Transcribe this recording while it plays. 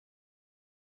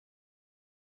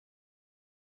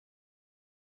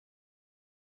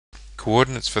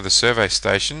Coordinates for the survey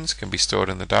stations can be stored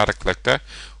in the data collector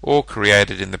or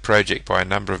created in the project by a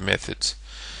number of methods.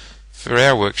 For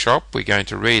our workshop, we're going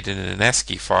to read in an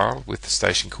ASCII file with the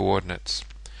station coordinates.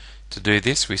 To do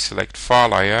this, we select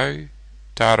File I/O,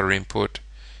 Data Input,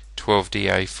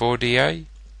 12DA 4DA.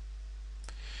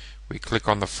 We click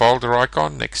on the folder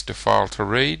icon next to File to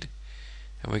Read,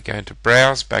 and we're going to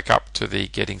browse back up to the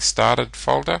Getting Started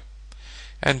folder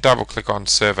and double click on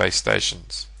Survey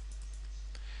Stations.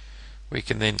 We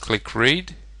can then click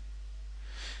Read,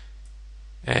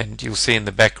 and you'll see in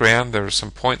the background there are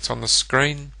some points on the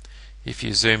screen. If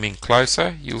you zoom in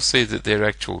closer, you'll see that they're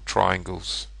actual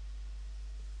triangles.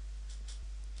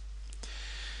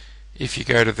 If you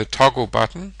go to the toggle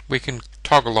button, we can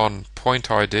toggle on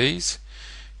point IDs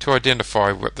to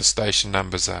identify what the station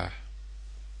numbers are.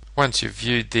 Once you've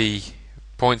viewed the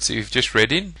points that you've just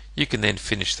read in, you can then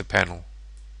finish the panel.